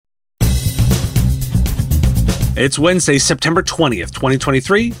It's Wednesday, September 20th,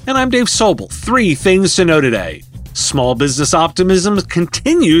 2023, and I'm Dave Sobel. 3 things to know today. Small business optimism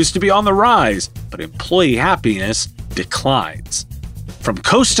continues to be on the rise, but employee happiness declines. From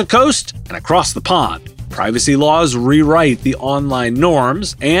coast to coast and across the pond, privacy laws rewrite the online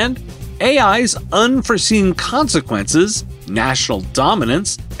norms, and AI's unforeseen consequences, national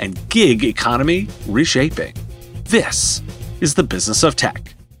dominance, and gig economy reshaping. This is the business of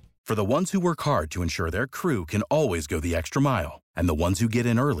tech. For the ones who work hard to ensure their crew can always go the extra mile, and the ones who get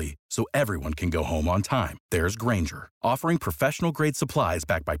in early so everyone can go home on time, there's Grainger, offering professional-grade supplies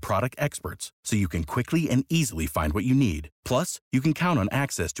backed by product experts so you can quickly and easily find what you need. Plus, you can count on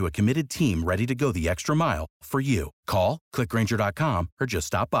access to a committed team ready to go the extra mile for you. Call, click Grainger.com, or just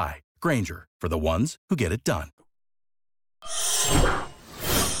stop by. Grainger, for the ones who get it done.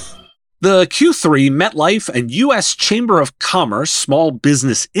 The Q3 MetLife and U.S. Chamber of Commerce Small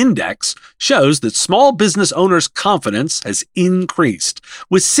Business Index shows that small business owners' confidence has increased,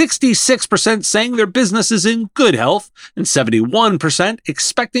 with 66% saying their business is in good health and 71%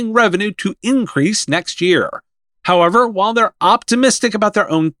 expecting revenue to increase next year. However, while they're optimistic about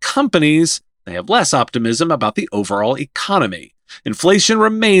their own companies, they have less optimism about the overall economy. Inflation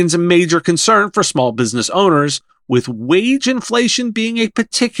remains a major concern for small business owners, with wage inflation being a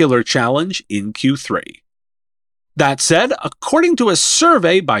particular challenge in Q3. That said, according to a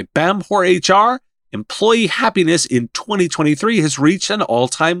survey by Bamhor HR, employee happiness in 2023 has reached an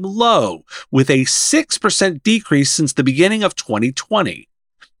all-time low, with a 6% decrease since the beginning of 2020.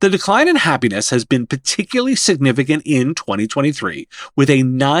 The decline in happiness has been particularly significant in 2023, with a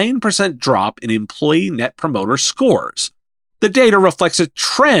 9% drop in employee net promoter scores. The data reflects a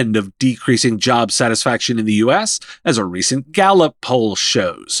trend of decreasing job satisfaction in the U.S., as a recent Gallup poll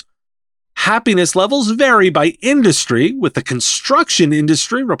shows. Happiness levels vary by industry, with the construction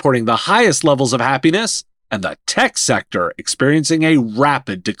industry reporting the highest levels of happiness and the tech sector experiencing a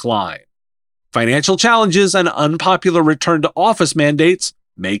rapid decline. Financial challenges and unpopular return to office mandates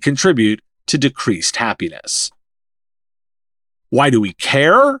may contribute to decreased happiness. Why do we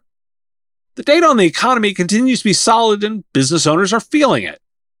care? The data on the economy continues to be solid and business owners are feeling it.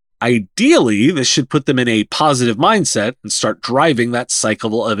 Ideally, this should put them in a positive mindset and start driving that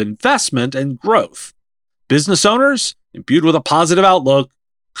cycle of investment and growth. Business owners, imbued with a positive outlook,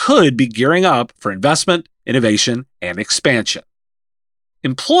 could be gearing up for investment, innovation, and expansion.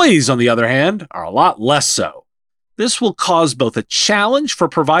 Employees, on the other hand, are a lot less so. This will cause both a challenge for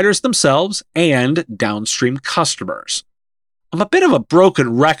providers themselves and downstream customers. I'm a bit of a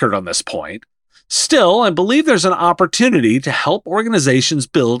broken record on this point. Still, I believe there's an opportunity to help organizations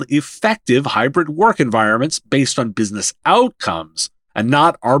build effective hybrid work environments based on business outcomes and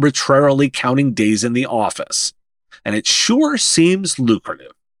not arbitrarily counting days in the office. And it sure seems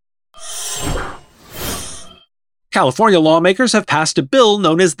lucrative. California lawmakers have passed a bill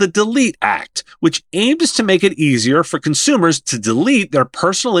known as the Delete Act, which aims to make it easier for consumers to delete their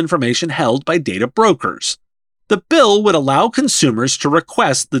personal information held by data brokers. The bill would allow consumers to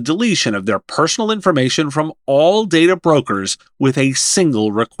request the deletion of their personal information from all data brokers with a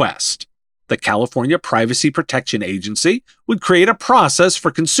single request. The California Privacy Protection Agency would create a process for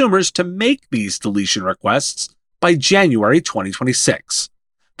consumers to make these deletion requests by January 2026.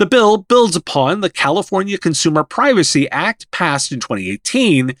 The bill builds upon the California Consumer Privacy Act passed in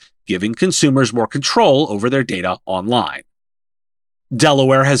 2018, giving consumers more control over their data online.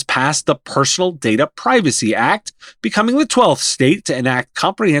 Delaware has passed the Personal Data Privacy Act, becoming the 12th state to enact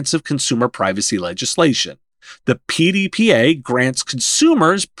comprehensive consumer privacy legislation. The PDPA grants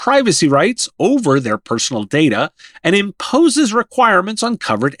consumers privacy rights over their personal data and imposes requirements on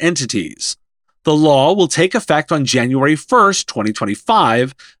covered entities. The law will take effect on January 1,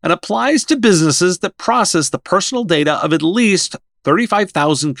 2025, and applies to businesses that process the personal data of at least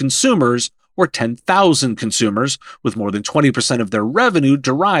 35,000 consumers or 10,000 consumers, with more than 20% of their revenue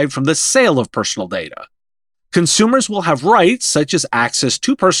derived from the sale of personal data. Consumers will have rights such as access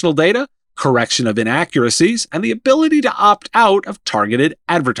to personal data, correction of inaccuracies, and the ability to opt out of targeted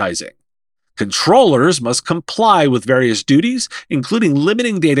advertising. Controllers must comply with various duties, including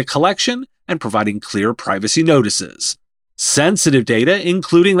limiting data collection and providing clear privacy notices. Sensitive data,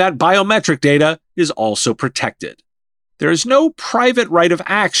 including that biometric data, is also protected. There is no private right of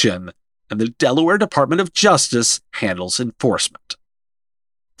action, and the Delaware Department of Justice handles enforcement.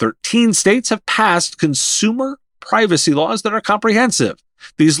 13 states have passed consumer privacy laws that are comprehensive.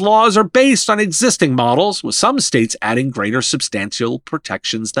 These laws are based on existing models, with some states adding greater substantial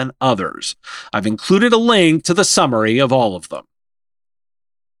protections than others. I've included a link to the summary of all of them.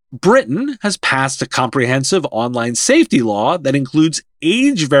 Britain has passed a comprehensive online safety law that includes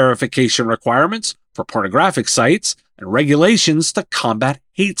age verification requirements for pornographic sites and regulations to combat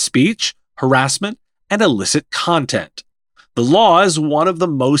hate speech, harassment, and illicit content. The law is one of the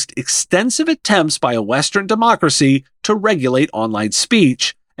most extensive attempts by a Western democracy to regulate online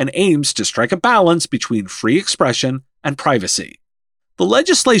speech and aims to strike a balance between free expression and privacy. The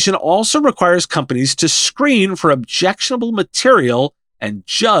legislation also requires companies to screen for objectionable material and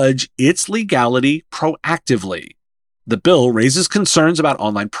judge its legality proactively. The bill raises concerns about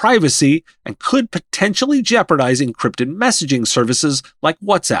online privacy and could potentially jeopardize encrypted messaging services like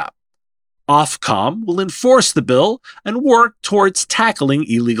WhatsApp. Ofcom will enforce the bill and work towards tackling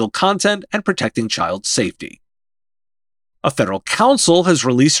illegal content and protecting child safety. A federal council has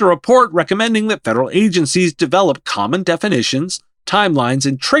released a report recommending that federal agencies develop common definitions, timelines,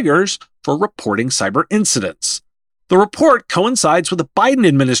 and triggers for reporting cyber incidents. The report coincides with the Biden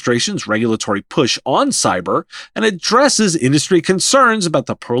administration's regulatory push on cyber and addresses industry concerns about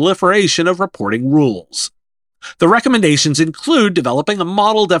the proliferation of reporting rules. The recommendations include developing a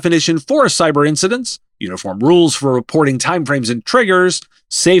model definition for cyber incidents, uniform rules for reporting timeframes and triggers,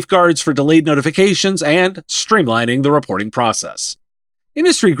 safeguards for delayed notifications, and streamlining the reporting process.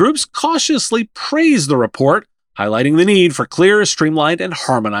 Industry groups cautiously praise the report, highlighting the need for clear, streamlined, and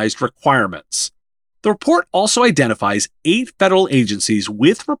harmonized requirements. The report also identifies 8 federal agencies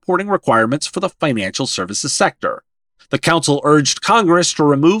with reporting requirements for the financial services sector. The council urged Congress to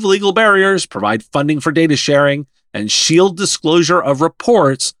remove legal barriers, provide funding for data sharing, and shield disclosure of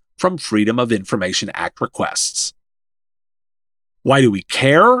reports from Freedom of Information Act requests. Why do we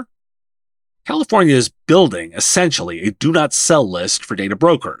care? California is building, essentially, a do-not-sell list for data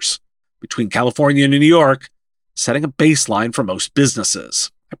brokers. Between California and New York, setting a baseline for most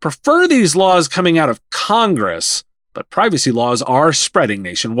businesses. I prefer these laws coming out of Congress, but privacy laws are spreading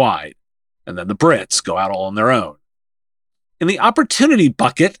nationwide. And then the Brits go out all on their own. In the opportunity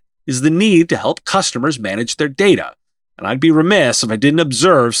bucket is the need to help customers manage their data, and I'd be remiss if I didn't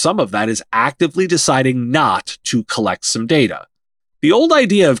observe some of that is actively deciding not to collect some data. The old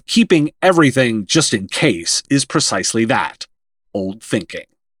idea of keeping everything just in case is precisely that, old thinking.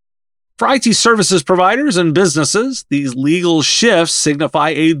 For IT services providers and businesses, these legal shifts signify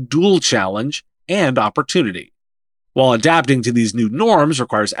a dual challenge and opportunity. While adapting to these new norms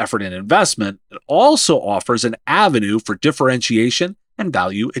requires effort and investment, it also offers an avenue for differentiation and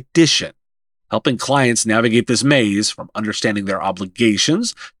value addition. Helping clients navigate this maze from understanding their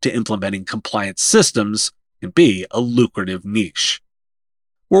obligations to implementing compliant systems can be a lucrative niche.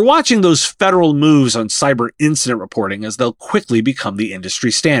 We're watching those federal moves on cyber incident reporting as they'll quickly become the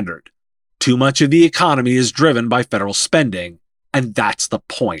industry standard. Too much of the economy is driven by federal spending, and that's the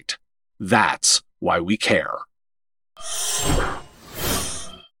point. That's why we care.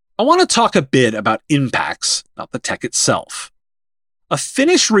 I want to talk a bit about impacts, not the tech itself. A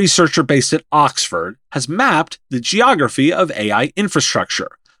Finnish researcher based at Oxford has mapped the geography of AI infrastructure,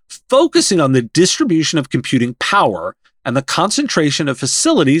 focusing on the distribution of computing power and the concentration of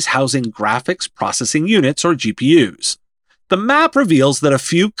facilities housing graphics processing units or GPUs. The map reveals that a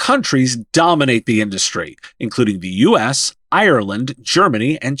few countries dominate the industry, including the US, Ireland,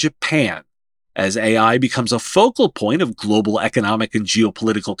 Germany, and Japan. As AI becomes a focal point of global economic and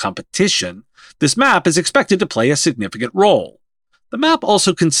geopolitical competition, this map is expected to play a significant role. The map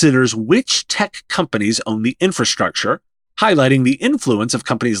also considers which tech companies own the infrastructure, highlighting the influence of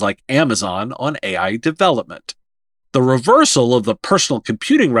companies like Amazon on AI development. The reversal of the personal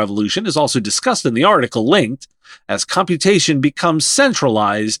computing revolution is also discussed in the article linked, as computation becomes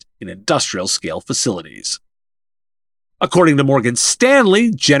centralized in industrial-scale facilities. According to Morgan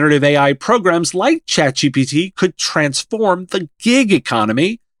Stanley, generative AI programs like ChatGPT could transform the gig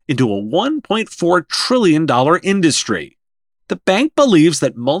economy into a $1.4 trillion industry. The bank believes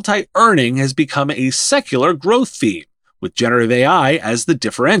that multi-earning has become a secular growth theme, with generative AI as the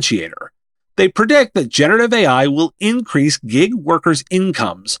differentiator. They predict that generative AI will increase gig workers'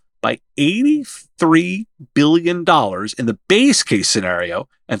 incomes by $83 billion in the base case scenario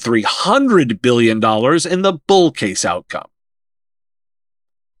and $300 billion in the bull case outcome.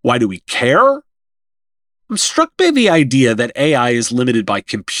 Why do we care? I'm struck by the idea that AI is limited by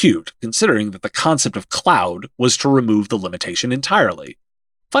compute, considering that the concept of cloud was to remove the limitation entirely.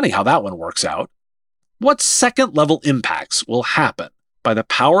 Funny how that one works out. What second-level impacts will happen by the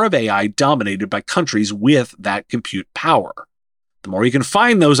power of AI dominated by countries with that compute power? The more you can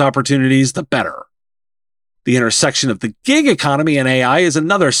find those opportunities, the better. The intersection of the gig economy and AI is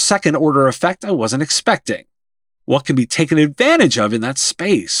another second-order effect I wasn't expecting. What can be taken advantage of in that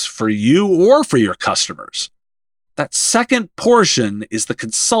space for you or for your customers? That second portion is the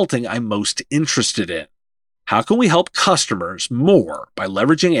consulting I'm most interested in. How can we help customers more by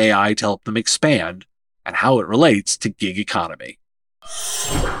leveraging AI to help them expand, and how it relates to gig economy.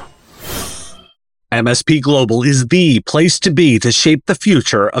 MSP Global is the place to be to shape the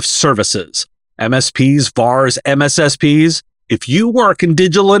future of services. MSPs, VARs, MSSPs, if you work in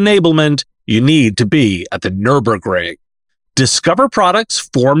digital enablement, you need to be at the Nürburgring. Discover products,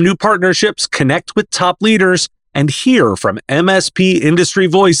 form new partnerships, connect with top leaders, and hear from MSP industry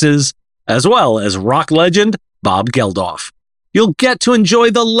voices, as well as rock legend Bob Geldof. You'll get to enjoy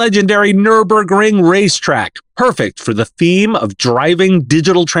the legendary Nürburgring racetrack, perfect for the theme of driving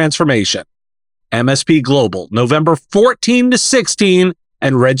digital transformation. MSP Global, November 14 to 16,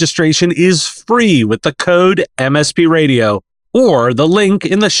 and registration is free with the code MSP Radio or the link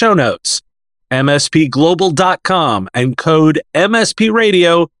in the show notes. MSPglobal.com and code MSP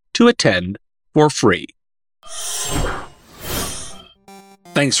Radio to attend for free.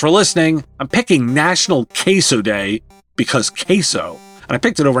 Thanks for listening. I'm picking National Queso Day because queso, and I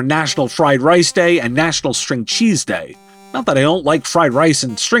picked it over National Fried Rice Day and National String Cheese Day. Not that I don't like fried rice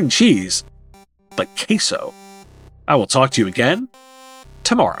and string cheese, but queso. I will talk to you again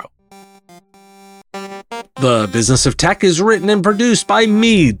tomorrow. The Business of Tech is written and produced by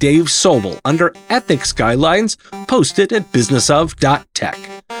me, Dave Sobel, under ethics guidelines posted at businessof.tech.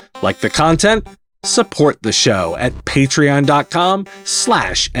 Like the content? Support the show at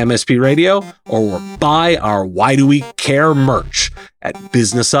patreon.com/MSP Radio or buy our Why Do We Care merch at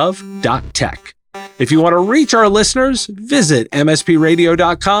businessof.tech. If you want to reach our listeners, visit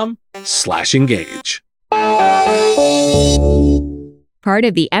mspradio.com/engage. Part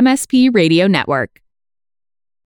of the MSP Radio Network.